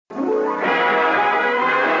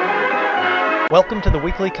Welcome to the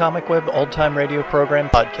weekly Comic Web Old Time Radio Program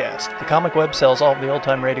podcast. The Comic Web sells all of the old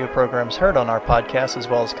time radio programs heard on our podcast, as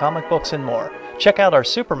well as comic books and more. Check out our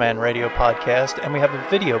Superman radio podcast, and we have a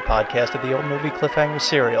video podcast of the old movie Cliffhanger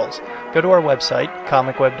serials. Go to our website,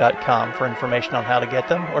 comicweb.com, for information on how to get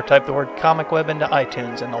them, or type the word Comic Web into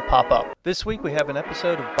iTunes and they'll pop up. This week we have an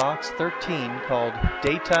episode of Box 13 called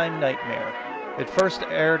Daytime Nightmare. It first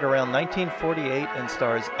aired around 1948 and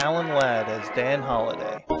stars Alan Ladd as Dan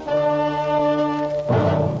Holliday.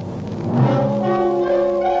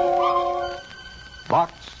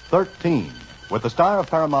 Box 13, with the star of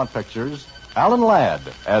Paramount Pictures, Alan Ladd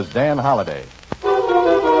as Dan Holliday.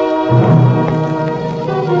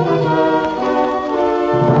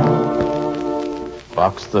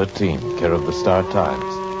 Box 13, care of the Star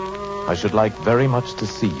Times. I should like very much to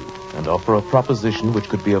see you and offer a proposition which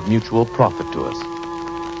could be of mutual profit to us.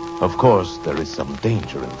 Of course, there is some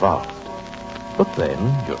danger involved. But then,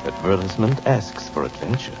 your advertisement asks for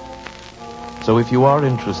adventure. So if you are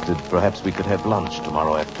interested, perhaps we could have lunch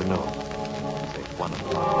tomorrow afternoon. Say 1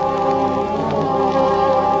 o'clock.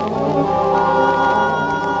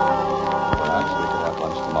 Perhaps we could have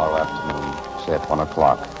lunch tomorrow afternoon, say at 1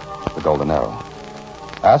 o'clock, the Golden Arrow.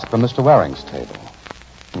 Ask for Mr. Waring's table.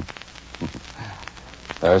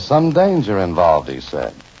 There's some danger involved, he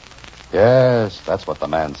said. Yes, that's what the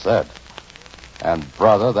man said. And,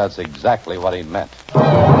 brother, that's exactly what he meant.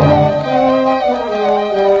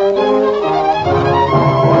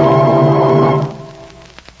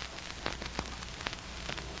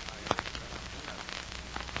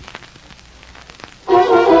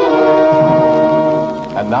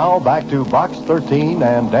 And now, back to Box 13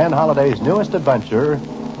 and Dan Holliday's newest adventure,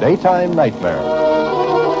 Daytime Nightmare.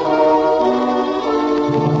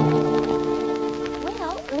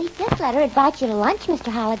 Well, at least this letter invites you to lunch,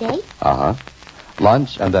 Mr. Holliday. Uh-huh.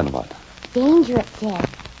 Lunch, and then what? Danger, it says.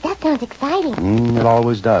 That sounds exciting. It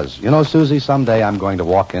always does. You know, Susie, someday I'm going to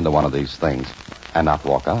walk into one of these things and not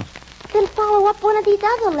walk out. Then follow up one of these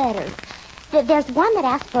other letters. There's one that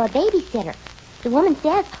asks for a babysitter. The woman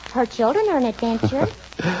says her children are an adventure.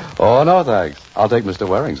 Oh, no, thanks. I'll take Mr.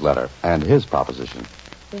 Waring's letter and his proposition.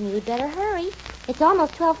 Then you'd better hurry. It's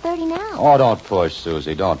almost 12:30 now. Oh, don't push,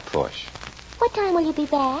 Susie. Don't push. What time will you be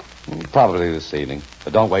back? Probably this evening.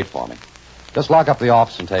 But don't wait for me. Just lock up the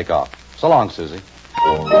office and take off. So long, Susie.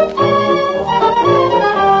 The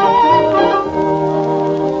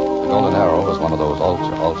Golden Arrow was one of those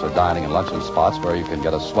ultra dining and luncheon spots where you can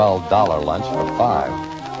get a swell dollar lunch for $5.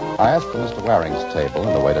 I asked for Mr. Waring's table,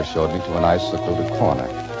 and the waiter showed me to a nice secluded corner.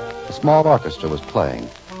 A small orchestra was playing.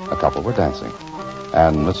 A couple were dancing.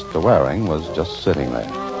 And Mr. Waring was just sitting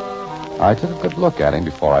there. I took a good look at him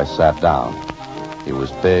before I sat down. He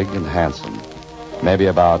was big and handsome, maybe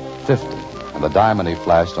about 50, and the diamond he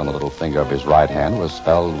flashed on the little finger of his right hand was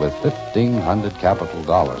spelled with 1,500 capital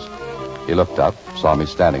dollars. He looked up, saw me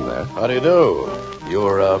standing there. How do you do?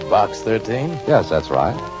 You're Box 13? Yes, that's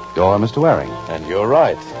right. You're Mr. Waring. And you're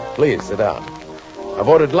right. Please, sit down. I've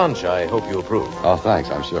ordered lunch. I hope you approve. Oh, thanks.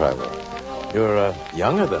 I'm sure I will. You're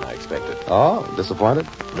younger than I expected. Oh, disappointed?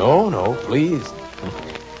 No, please.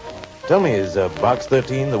 Tell me, is Box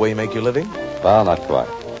 13 the way you make your living? Well, not quite.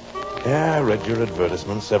 Yeah, I read your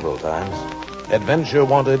advertisement several times. Adventure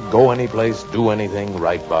wanted, go any place, do anything,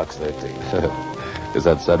 write Box 13. Is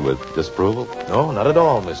that said with disapproval? No, not at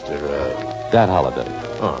all, Mr. Dan Holliday.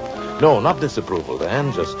 Oh, no, not disapproval,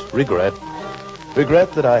 Dan, just regret.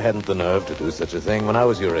 Regret that I hadn't the nerve to do such a thing when I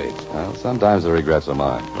was your age. Well, sometimes the regrets are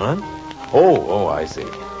mine. Huh? Oh, I see.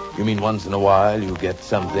 You mean once in a while you get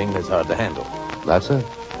something that's hard to handle. That's it.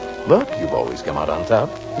 But you've always come out on top.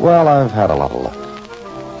 Well, I've had a lot of luck.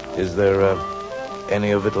 Is there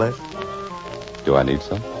any of it left? Do I need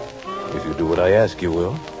some? If you do what I ask, you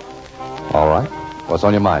will. All right. What's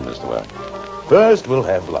on your mind, Mr. Waring? First, we'll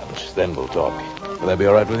have lunch. Then we'll talk. Will that be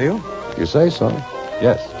all right with you? You say so.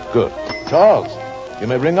 Yes. Good. Charles, you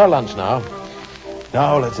may bring our lunch now.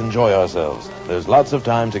 Now, let's enjoy ourselves. There's lots of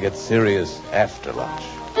time to get serious after lunch.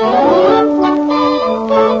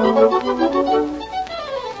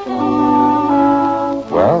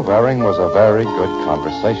 Well, Waring was a very good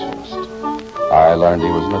conversationalist. I learned he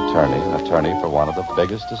was an attorney for one of the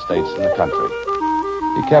biggest estates in the country.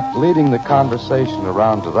 He kept leading the conversation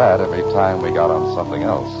around to that every time we got on something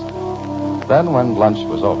else. Then, when lunch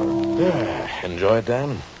was over... Enjoy it,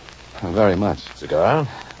 Dan? Very much. Cigar?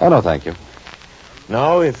 Oh, no, thank you.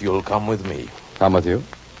 Now, if you'll come with me. Come with you?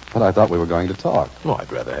 But I thought we were going to talk. Oh,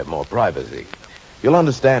 I'd rather have more privacy. You'll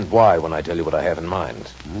understand why when I tell you what I have in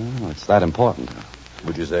mind. Oh, it's that important.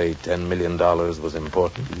 Would you say $10 million was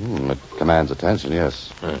important? It commands attention,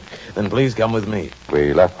 yes. Then please come with me.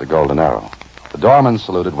 We left the Golden Arrow. The doorman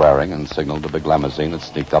saluted Waring and signaled a big limousine that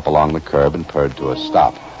sneaked up along the curb and purred to a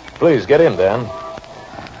stop. Please, get in, Dan.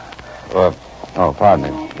 Pardon me.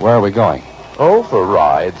 Where are we going? Oh, for a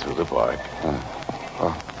ride through the park.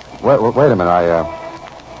 Wait a minute.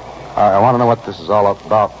 I want to know what this is all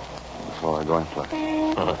about before I go in place.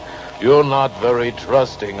 You're not very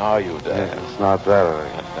trusting, are you, Dan? It's not that.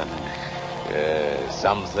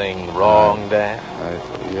 Something wrong, Dan?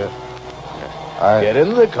 Get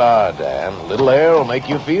in the car, Dan. A little air will make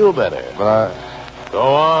you feel better. But Go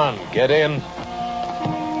on, get in.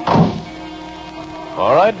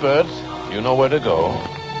 All right, Bert. You know where to go.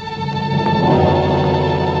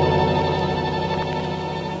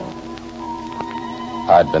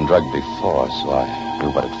 I'd been drugged before, so I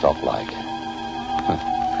knew what it felt like.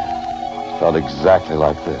 It felt exactly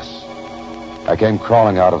like this. I came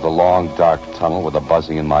crawling out of the long, dark tunnel with a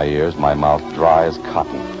buzzing in my ears, my mouth dry as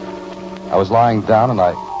cotton. I was lying down, and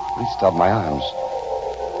I reached out my arms.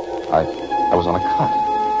 I was on a cot.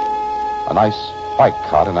 A nice white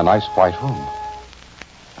cot in a nice white room.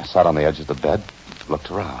 I sat on the edge of the bed,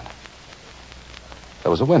 looked around.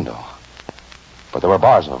 There was a window, but there were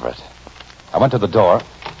bars over it. I went to the door.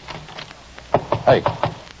 Hey,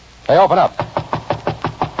 open up.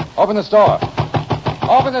 Open this door.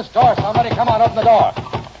 Open this door, somebody. Come on, open the door.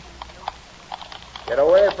 Get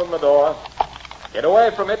away from the door. Get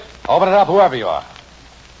away from it. Open it up, whoever you are.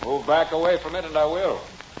 Move back away from it, and I will.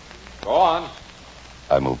 Go on.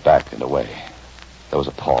 I moved back and away. There was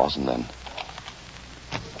a pause, and then...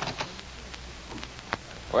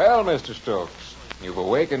 Well, Mr. Stokes, you've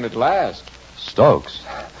awakened at last. Stokes?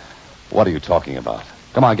 What are you talking about?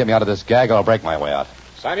 Come on, get me out of this gag, or I'll break my way out.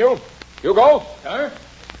 Samuel, Hugo. Sir?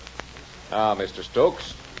 Now, Mr.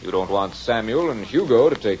 Stokes, you don't want Samuel and Hugo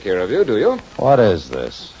to take care of you, do you? What is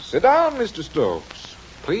this? Sit down, Mr. Stokes.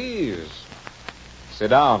 Please. Sit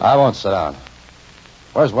down. I won't sit down.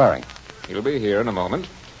 Where's Waring? He'll be here in a moment.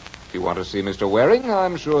 If you want to see Mr. Waring,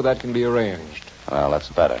 I'm sure that can be arranged. Well, that's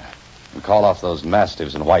better. And call off those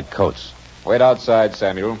mastiffs in white coats. Wait outside,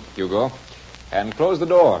 Samuel, Hugo, and close the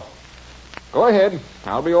door. Go ahead.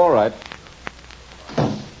 I'll be all right.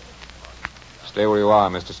 Stay where you are,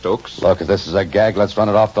 Mr. Stokes. Look, if this is a gag, let's run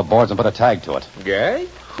it off the boards and put a tag to it. Gag?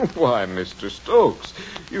 Why, Mr. Stokes,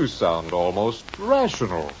 you sound almost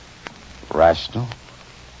rational. Rational?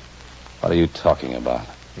 What are you talking about?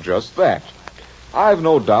 Just that. I've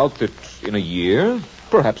no doubt that in a year,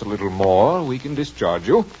 perhaps a little more, we can discharge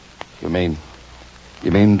you. You mean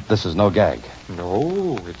this is no gag?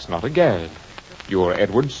 No, it's not a gag. You're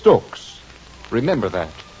Edward Stokes. Remember that.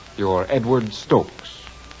 You're Edward Stokes.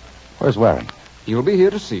 Where's Waring? He'll be here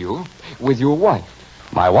to see you with your wife.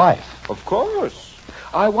 My wife? Of course.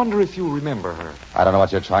 I wonder if you remember her. I don't know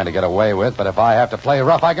what you're trying to get away with, but if I have to play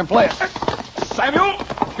rough, I can play it. Samuel!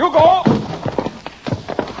 Hugo!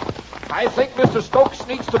 I think Mr. Stokes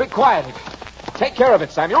needs to be quieted. Take care of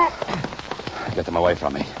it, Samuel. Get them away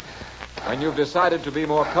from me. When you've decided to be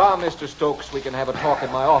more calm, Mr. Stokes, we can have a talk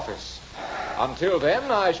in my office. Until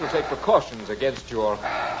then, I shall take precautions against your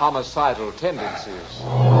homicidal tendencies.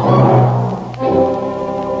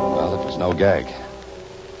 Well, it was no gag.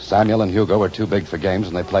 Samuel and Hugo were too big for games,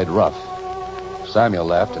 and they played rough. Samuel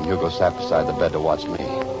left, and Hugo sat beside the bed to watch me.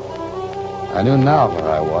 I knew now where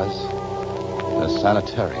I was. In a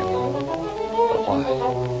sanitarium. But why?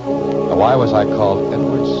 Now, why was I called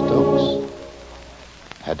Edward Stokes?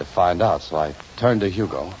 I had to find out, so I turned to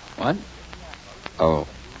Hugo. What? Oh,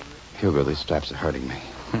 Hugo, these straps are hurting me.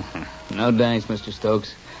 No thanks, Mr.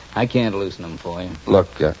 Stokes. I can't loosen them for you. Look,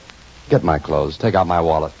 get my clothes, take out my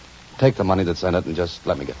wallet, take the money that's in it, and just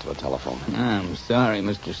let me get to a telephone. I'm sorry,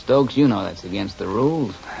 Mr. Stokes. You know that's against the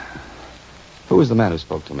rules. Who was the man who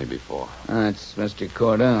spoke to me before? That's Mr.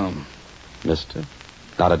 Cordell. Mister?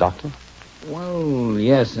 Not a doctor? Well,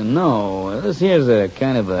 yes and no. This here's a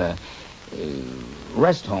kind of a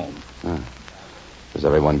rest home. Does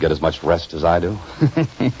everyone get as much rest as I do?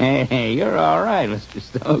 Hey, you're all right, Mr.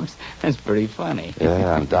 Stokes. That's pretty funny.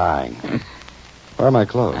 Yeah, I'm dying. Where are my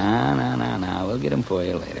clothes? No. We'll get them for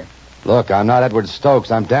you later. Look, I'm not Edward Stokes.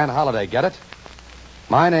 I'm Dan Holliday. Get it?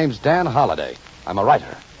 My name's Dan Holliday. I'm a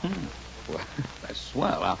writer. Well, that's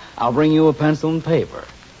swell. I'll bring you a pencil and paper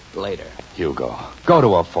later. Hugo, go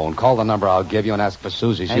to a phone. Call the number I'll give you and ask for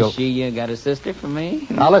Susie. Has she got a sister for me?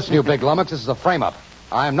 Now, listen, you big lummox. This is a frame-up.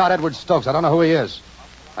 I'm not Edward Stokes. I don't know who he is.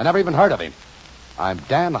 I never even heard of him. I'm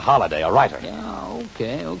Dan Holliday, a writer. Yeah,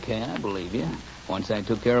 okay. I believe you. Once I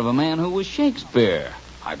took care of a man who was Shakespeare.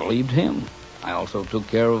 I believed him. I also took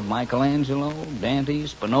care of Michelangelo, Dante,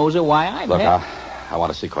 Spinoza. Why, Look, I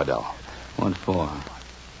want to see Cordell. What for?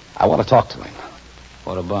 I want to talk to him.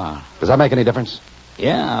 What about? Does that make any difference?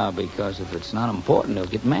 Yeah, because if it's not important, he'll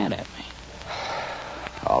get mad at me.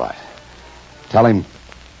 All right. Tell him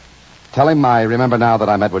I remember now that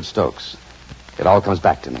I'm Edward Stokes. It all comes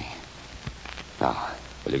back to me. Now,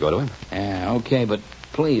 will you go to him? Yeah, okay, but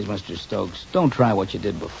please, Mr. Stokes, don't try what you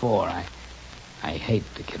did before. I hate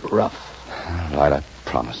to get rough. All right, I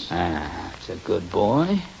promise. It's a good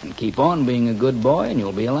boy. And keep on being a good boy, and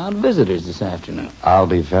you'll be allowed visitors this afternoon. I'll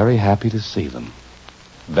be very happy to see them.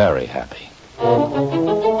 Very happy. All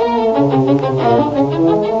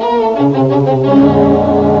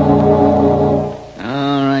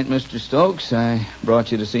right, Mr. Stokes, I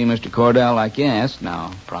brought you to see Mr. Cordell like you asked.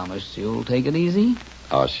 Now, promise you'll take it easy?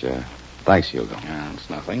 Oh, sure. Thanks, Hugo. It's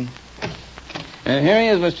nothing. Here he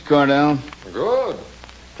is, Mr. Cordell. Good.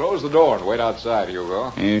 Close the door and wait outside,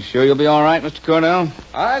 Hugo. You sure you'll be all right, Mr. Cordell?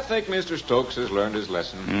 I think Mr. Stokes has learned his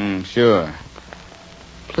lesson. Sure.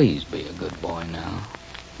 Please be a good boy now.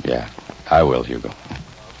 Yeah, I will, Hugo.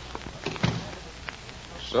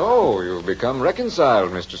 So, you've become reconciled,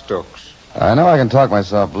 Mr. Stokes. I know I can talk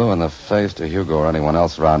myself blue in the face to Hugo or anyone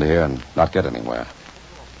else around here and not get anywhere.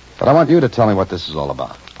 But I want you to tell me what this is all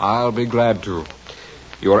about. I'll be glad to.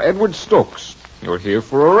 You're Edward Stokes. You're here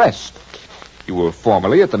for arrest. You were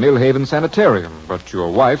formerly at the Millhaven Sanitarium, but your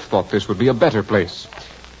wife thought this would be a better place.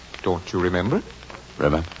 Don't you remember?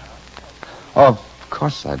 Remember? Oh, of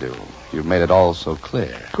course I do. You've made it all so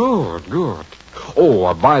clear. Good.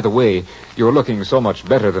 Oh, by the way, you're looking so much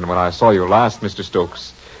better than when I saw you last, Mr.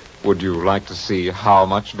 Stokes. Would you like to see how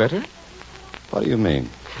much better? What do you mean?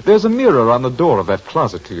 There's a mirror on the door of that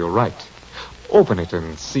closet to your right. Open it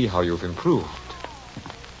and see how you've improved.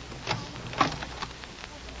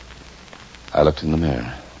 I looked in the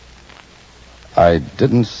mirror. I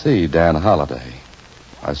didn't see Dan Holliday.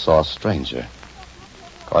 I saw a stranger.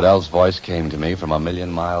 Cordell's voice came to me from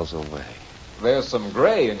 1,000,000 miles away. There's some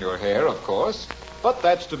gray in your hair, of course, but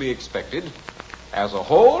that's to be expected. As a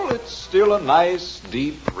whole, it's still a nice,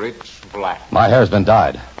 deep, rich black. My hair's been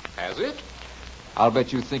dyed. Has it? I'll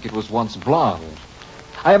bet you think it was once blonde.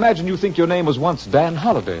 I imagine you think your name was once Dan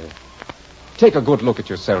Holliday. Take a good look at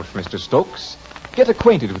yourself, Mr. Stokes. Get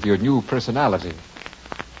acquainted with your new personality.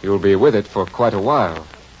 You'll be with it for quite a while.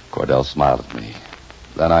 Cordell smiled at me.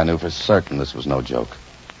 Then I knew for certain this was no joke.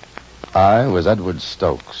 I was Edward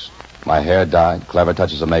Stokes. My hair dyed, clever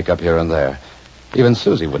touches of makeup here and there. Even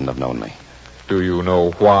Susie wouldn't have known me. Do you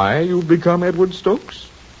know why you've become Edward Stokes?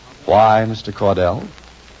 Why, Mr. Cordell?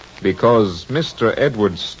 Because Mr.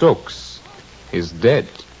 Edward Stokes is dead.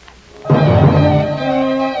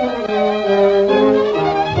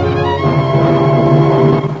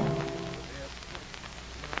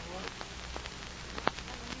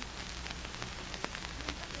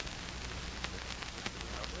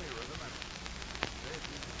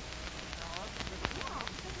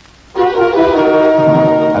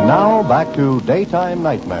 Back to Daytime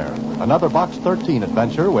Nightmare, another Box 13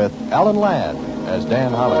 adventure with Alan Ladd as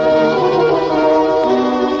Dan Holliday.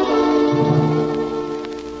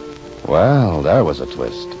 Well, there was a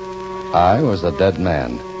twist. I was a dead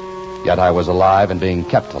man, yet I was alive and being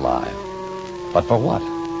kept alive. But for what?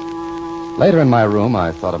 Later in my room,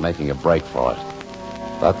 I thought of making a break for it.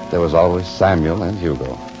 But there was always Samuel and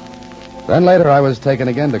Hugo. Then later, I was taken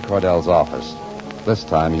again to Cordell's office. This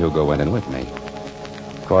time, Hugo went in with me.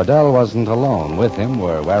 Cordell wasn't alone. With him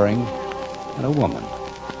were Waring and a woman.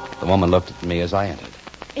 The woman looked at me as I entered.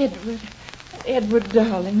 Edward,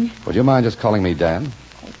 darling. Would you mind just calling me Dan?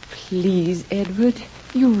 Please, Edward.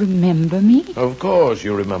 You remember me? Of course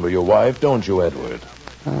you remember your wife, don't you, Edward?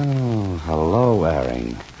 Oh, hello,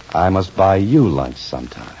 Waring. I must buy you lunch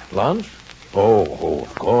sometime. Lunch? Oh,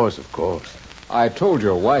 of course. I told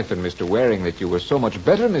your wife and Mr. Waring that you were so much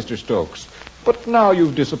better, Mr. Stokes. But now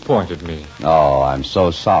you've disappointed me. Oh, I'm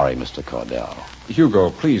so sorry, Mr. Cordell.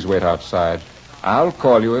 Hugo, please wait outside. I'll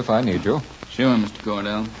call you if I need you. Sure, Mr.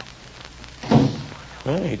 Cordell.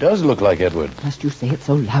 Well, he does look like Edward. Must you say it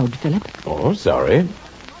so loud, Philip? Oh, sorry.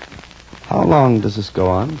 How long does this go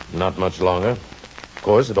on? Not much longer. Of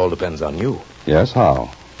course, it all depends on you. Yes,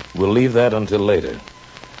 how? We'll leave that until later.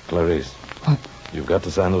 Clarice. What? You've got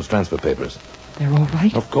to sign those transfer papers. They're all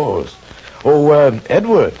right? Of course. Oh,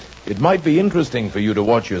 Edward, it might be interesting for you to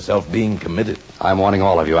watch yourself being committed. I'm warning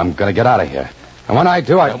all of you. I'm going to get out of here. And when I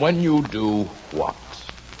do, And when you do, what?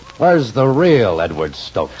 Where's the real Edward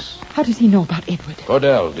Stokes? How does he know about Edward?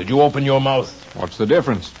 Cordell, did you open your mouth? What's the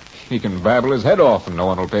difference? He can babble his head off and no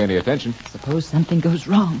one will pay any attention. Suppose something goes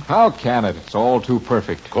wrong. How can it? It's all too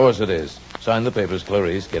perfect. Of course it is. Sign the papers,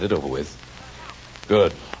 Clarice. Get it over with.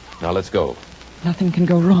 Good. Now let's go. Nothing can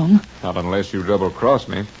go wrong. Not unless you double-cross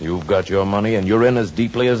me. You've got your money, and you're in as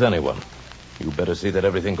deeply as anyone. You better see that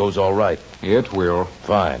everything goes all right. It will.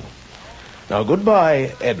 Fine. Now,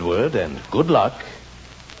 goodbye, Edward, and good luck.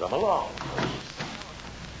 Come along.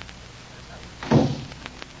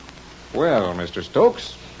 Well, Mr.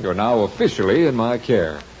 Stokes, you're now officially in my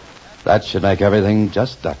care. That should make everything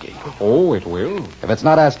just ducky. Oh, it will. If it's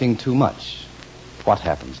not asking too much, what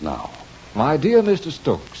happens now? My dear Mr.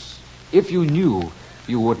 Stokes, if you knew,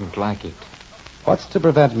 you wouldn't like it. What's to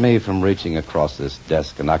prevent me from reaching across this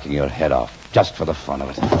desk and knocking your head off, just for the fun of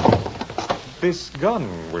it? This gun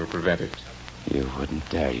will prevent it. You wouldn't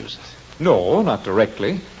dare use it. No, not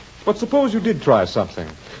directly. But suppose you did try something.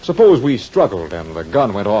 Suppose we struggled and the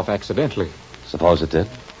gun went off accidentally. Suppose it did?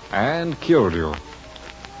 And killed you.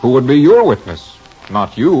 Who would be your witness?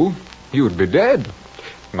 Not you. You'd be dead.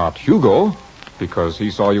 Not Hugo, because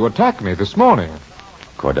he saw you attack me this morning.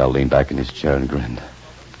 Cordell leaned back in his chair and grinned.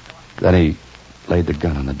 Then he laid the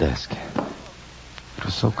gun on the desk. It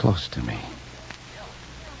was so close to me.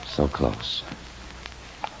 So close.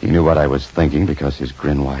 He knew what I was thinking because his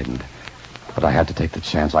grin widened. But I had to take the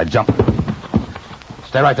chance. I jumped.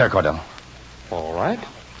 Stay right there, Cordell. All right.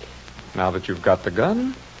 Now that you've got the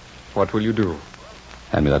gun, what will you do?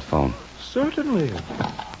 Hand me that phone. Certainly.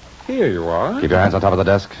 Here you are. Keep your hands on top of the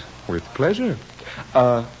desk. With pleasure.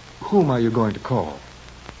 Whom are you going to call?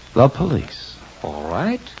 The police. All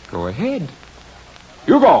right. Go ahead.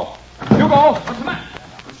 Hugo! Hugo! What's the matter?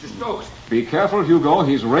 Mr. Stokes. Be careful, Hugo.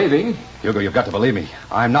 He's raving. Hugo, you've got to believe me.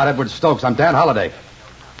 I'm not Edward Stokes. I'm Dan Holliday.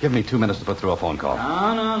 Give me 2 minutes to put through a phone call.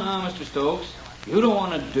 No, Mr. Stokes. You don't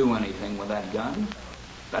want to do anything with that gun.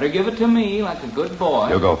 Better give it to me like a good boy.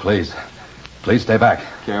 Hugo, please. Please stay back.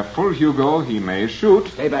 Careful, Hugo. He may shoot.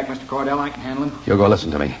 Stay back, Mr. Cordell. I can handle him. Hugo, listen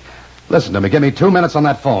to me. Listen to me. Give me 2 minutes on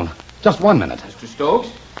that phone. Just 1 minute. Mr. Stokes,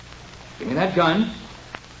 give me that gun.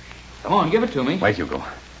 Come on, give it to me. Wait, Hugo.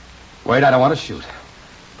 Wait, I don't want to shoot.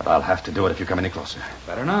 But I'll have to do it if you come any closer.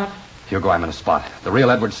 Better not. Hugo, I'm in a spot. The real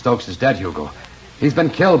Edward Stokes is dead, Hugo. He's been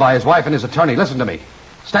killed by his wife and his attorney. Listen to me.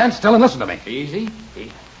 Stand still and listen to me. Easy.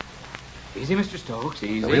 Easy, Mr. Stokes.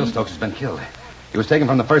 Easy. The real Stokes has been killed. He was taken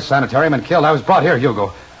from the first sanitarium and killed. I was brought here,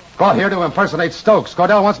 Hugo. Brought here to impersonate Stokes.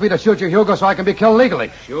 Cordell wants me to shoot you, Hugo, so I can be killed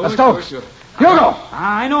legally. Sure, Stokes. Sure. Hugo!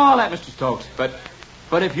 I know all that, Mr. Stokes,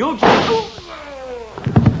 but if you'll just...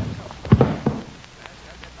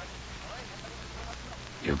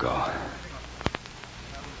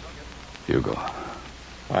 Hugo.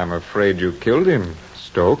 I'm afraid you killed him,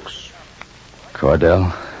 Stokes.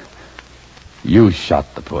 Cordell, you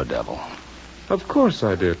shot the poor devil. Of course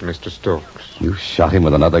I did, Mr. Stokes. You shot him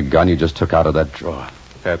with another gun you just took out of that drawer.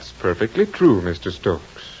 That's perfectly true, Mr.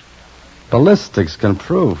 Stokes. Ballistics can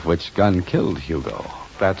prove which gun killed Hugo.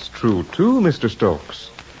 That's true, too, Mr. Stokes.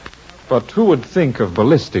 But who would think of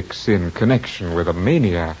ballistics in connection with a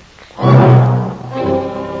maniac?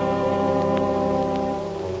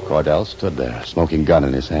 Cordell stood there, smoking gun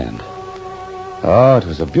in his hand. Oh, it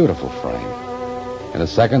was a beautiful frame. In a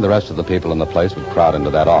second, the rest of the people in the place would crowd into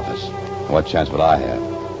that office. What chance would I have?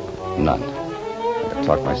 None. I could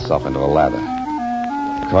talk myself into a lather.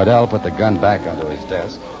 Cordell put the gun back onto his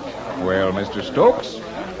desk. Well, Mr. Stokes,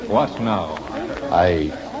 what now?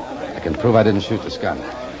 I can prove I didn't shoot this gun.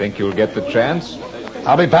 Think you'll get the chance?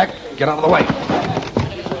 I'll be back. Get out of the way.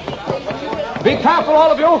 Be careful,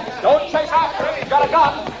 all of you. Don't chase after him. He's got a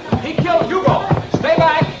gun. He killed Hugo. Stay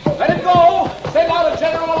back. Let him go. Send out a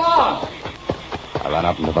general alarm. I ran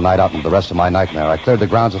out into the night, out into the rest of my nightmare. I cleared the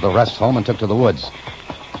grounds of the rest home and took to the woods.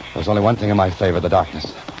 There was only one thing in my favor, the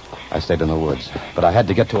darkness. I stayed in the woods, but I had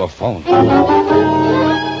to get to a phone.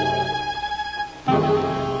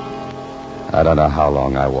 I don't know how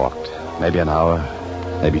long I walked. Maybe an hour,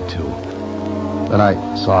 maybe 2. Then I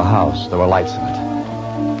saw a house. There were lights in it.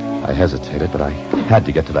 I hesitated, but I had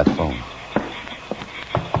to get to that phone.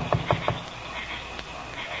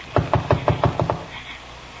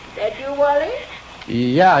 That you, Wally?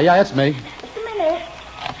 Yeah, it's me. Just a minute.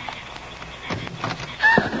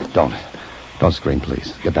 Don't scream,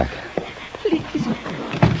 please. Get back.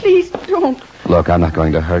 Please don't. Look, I'm not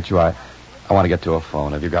going to hurt you. I want to get to a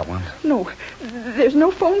phone. Have you got one? No, there's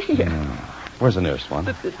no phone here. Where's the nearest one?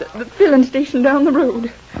 The filling station down the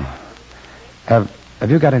road. Have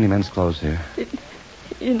you got any men's clothes here?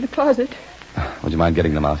 In the closet. Would you mind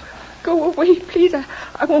getting them out? Go away, please.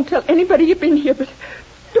 I won't tell anybody you've been here, but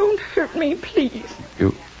don't hurt me, please.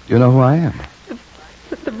 You know who I am?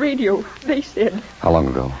 The radio, they said. How long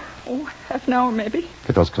ago? Oh, half an hour, maybe.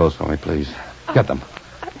 Get those clothes for me, please. Get them.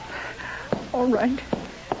 All right.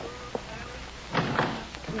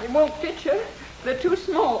 They won't fit you. They're too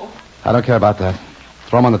small. I don't care about that.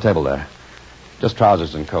 Throw them on the table there. Just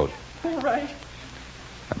trousers and coat. All right.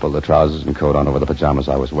 I pulled the trousers and coat on over the pajamas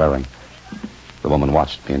I was wearing. The woman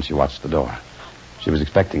watched me, and she watched the door. She was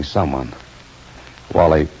expecting someone.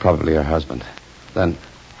 Wally, probably her husband. Then...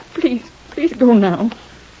 Please go now.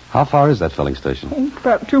 How far is that filling station? Oh,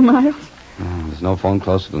 about 2 miles. Oh, there's no phone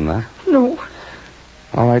closer than that? No.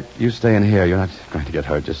 All right, you stay in here. You're not going to get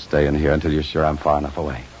hurt. Just stay in here until you're sure I'm far enough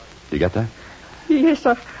away. You get that? Yes,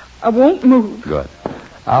 I won't move. Good.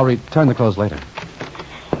 I'll return the clothes later.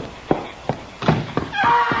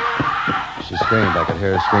 She screamed. I could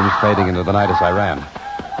hear her screams fading into the night as I ran.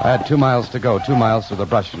 I had 2 miles to go, 2 miles through the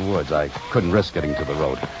brush and woods. I couldn't risk getting to the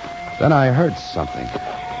road. Then I heard something.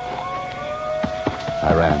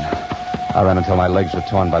 I ran until my legs were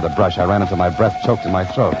torn by the brush. I ran until my breath choked in my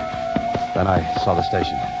throat. Then I saw the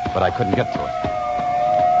station, but I couldn't get to it.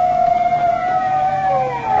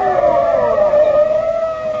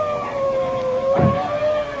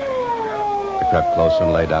 I crept closer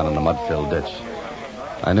and lay down in the mud-filled ditch.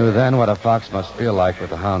 I knew then what a fox must feel like with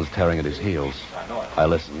the hounds tearing at his heels. I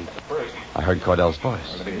listened. I heard Cordell's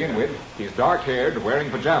voice. To begin with, he's dark-haired, wearing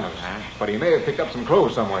pajamas. But he may have picked up some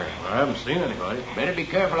clothes somewhere. I haven't seen anybody. Better be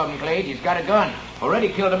careful of him, Clay. He's got a gun. Already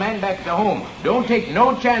killed a man back at the home. Don't take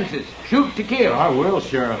no chances. Shoot to kill. I will,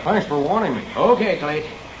 Sheriff. Thanks for warning me. Okay, Clay.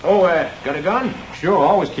 Oh, got a gun? Sure,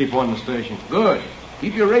 always keep one in the station. Good.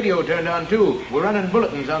 Keep your radio turned on, too. We're running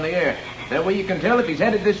bulletins on the air. That way you can tell if he's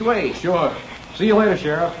headed this way. Sure. See you later,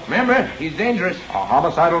 Sheriff. Remember, he's dangerous. A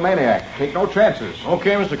homicidal maniac. Take no chances.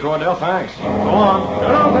 Okay, Mr. Cordell, thanks. Go on. So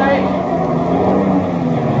long, Clay.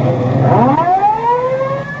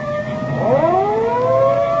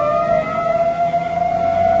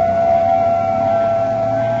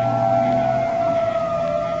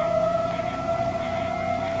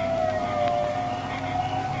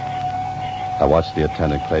 I watched the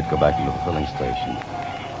attendant, Clay, go back into the filling station.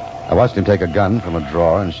 I watched him take a gun from a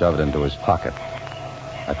drawer and shove it into his pocket.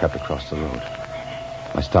 I crept across the road.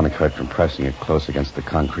 My stomach hurt from pressing it close against the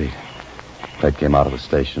concrete. Clay came out of the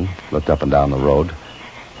station, looked up and down the road.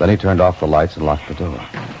 Then he turned off the lights and locked the door.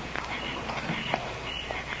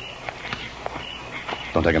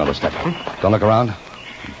 Don't take another step. Don't look around.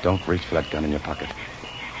 Don't reach for that gun in your pocket.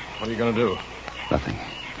 What are you going to do? Nothing.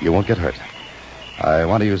 You won't get hurt. I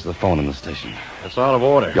want to use the phone in the station. It's out of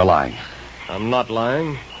order. You're lying. I'm not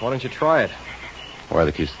lying. Why don't you try it? Where are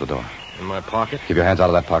the keys to the door? In my pocket. Keep your hands out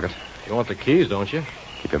of that pocket. You want the keys, don't you?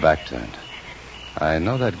 Keep your back turned. I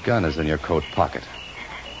know that gun is in your coat pocket.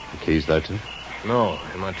 The keys there, too? No,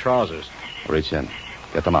 in my trousers. Reach in.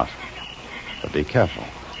 Get them out. But be careful.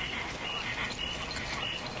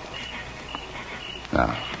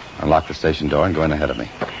 Now, unlock the station door and go in ahead of me.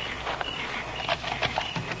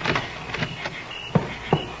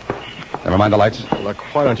 Never mind the lights. Look,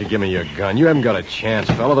 why don't you give me your gun? You haven't got a chance,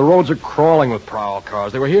 fella. The roads are crawling with prowl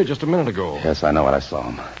cars. They were here just a minute ago. Yes, I know it. I saw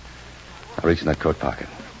them. Now reach in that coat pocket.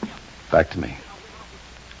 Back to me.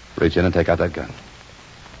 Reach in and take out that gun.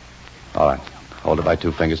 All right. Hold it by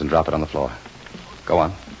 2 fingers and drop it on the floor. Go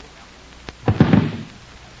on.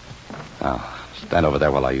 Now, stand over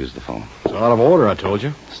there while I use the phone. It's out of order, I told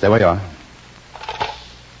you. Stay where you are.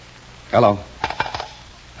 Hello.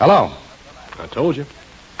 Hello. I told you.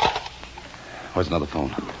 Where's another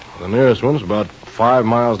phone? The nearest one's about 5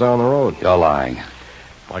 miles down the road. You're lying.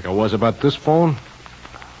 Like I was about this phone?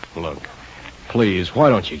 Look, please, why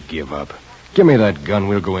don't you give up? Give me that gun.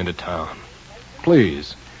 We'll go into town.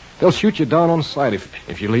 Please. They'll shoot you down on sight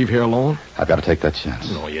if you leave here alone. I've got to take that chance.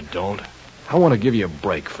 No, you don't. I want to give you a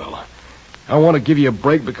break, fella. I want to give you a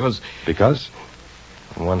break because... Because?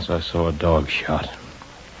 Once I saw a dog shot.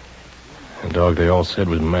 A dog they all said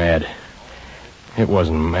was mad. It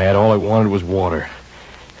wasn't mad. All it wanted was water.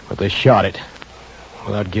 But they shot it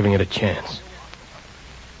without giving it a chance.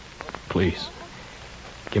 Please,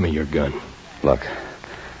 give me your gun. Look,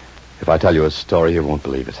 if I tell you a story, you won't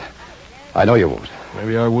believe it. I know you won't.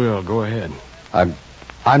 Maybe I will. Go ahead.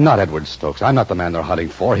 I'm not Edward Stokes. I'm not the man they're hunting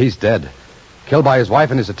for. He's dead. Killed by his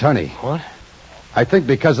wife and his attorney. What? I think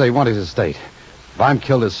because they want his estate. If I'm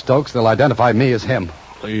killed as Stokes, they'll identify me as him.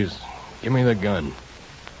 Please, give me the gun.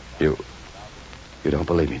 You don't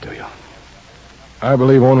believe me, do you? I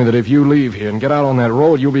believe only that if you leave here and get out on that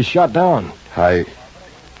road, you'll be shot down.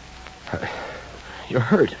 You're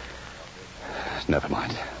hurt. Never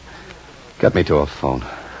mind. Get me to a phone.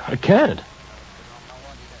 I can't.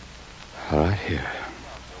 All right, here.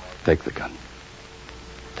 Take the gun.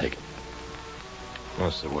 Take it.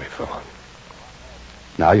 That's the way, fella.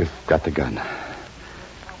 Now you've got the gun.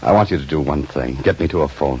 I want you to do one thing. Get me to a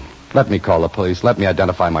phone. Let me call the police. Let me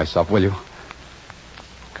identify myself, will you?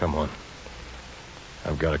 Come on.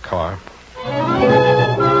 I've got a car.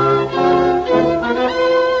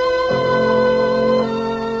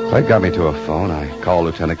 Clayton got me to a phone. I called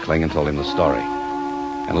Lieutenant Kling and told him the story.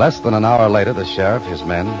 And less than an hour later, the sheriff, his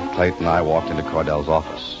men, Clayton and I walked into Cordell's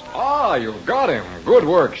office. Ah, you got him. Good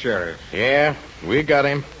work, Sheriff. Yeah, we got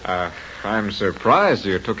him. I'm surprised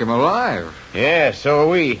you took him alive. Yeah, so are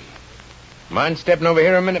we. Mind stepping over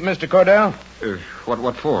here a minute, Mr. Cordell?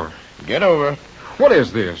 What for? Get over. What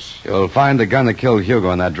is this? You'll find the gun that killed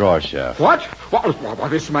Hugo in that drawer, Sheriff. What?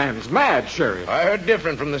 What? This man's mad, Sheriff. I heard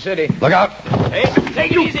different from the city. Look out! Hey,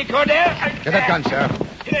 take it easy, Cordell. Get that gun, Sheriff.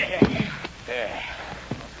 There.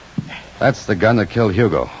 That's the gun that killed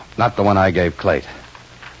Hugo, not the one I gave Clayt.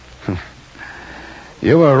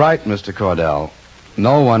 You were right, Mr. Cordell.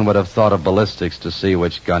 No one would have thought of ballistics to see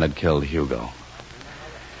which gun had killed Hugo.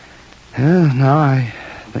 Now I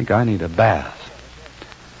think I need a bath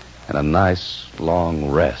and a nice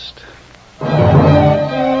long rest.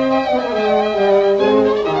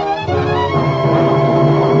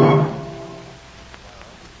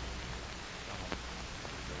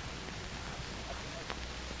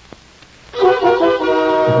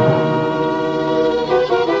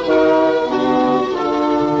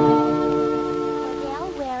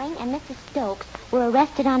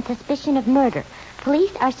 Arrested on suspicion of murder.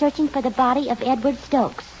 Police are searching for the body of Edward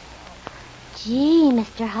Stokes. Gee,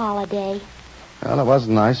 Mr. Holliday. Well, it was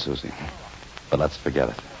nice, Susie. But let's forget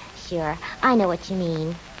it. Sure, I know what you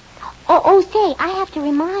mean. Oh, say, I have to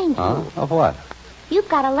remind you. Of what? You've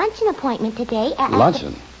got a luncheon appointment today at...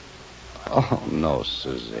 Luncheon? Oh, no,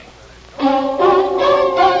 Susie.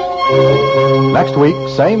 Next week,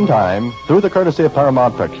 same time, through the courtesy of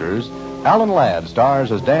Paramount Pictures, Alan Ladd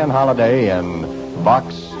stars as Dan Holliday in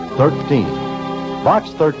Box 13.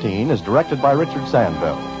 Box 13 is directed by Richard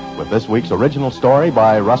Sandville, with this week's original story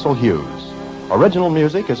by Russell Hughes. Original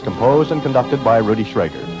music is composed and conducted by Rudy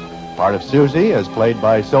Schrager. Part of Susie is played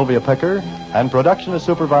by Sylvia Picker, and production is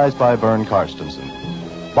supervised by Vern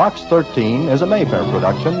Karstensen. Box 13 is a Mayfair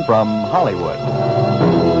production from Hollywood.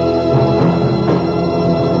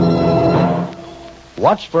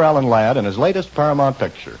 Watch for Alan Ladd in his latest Paramount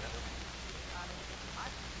picture,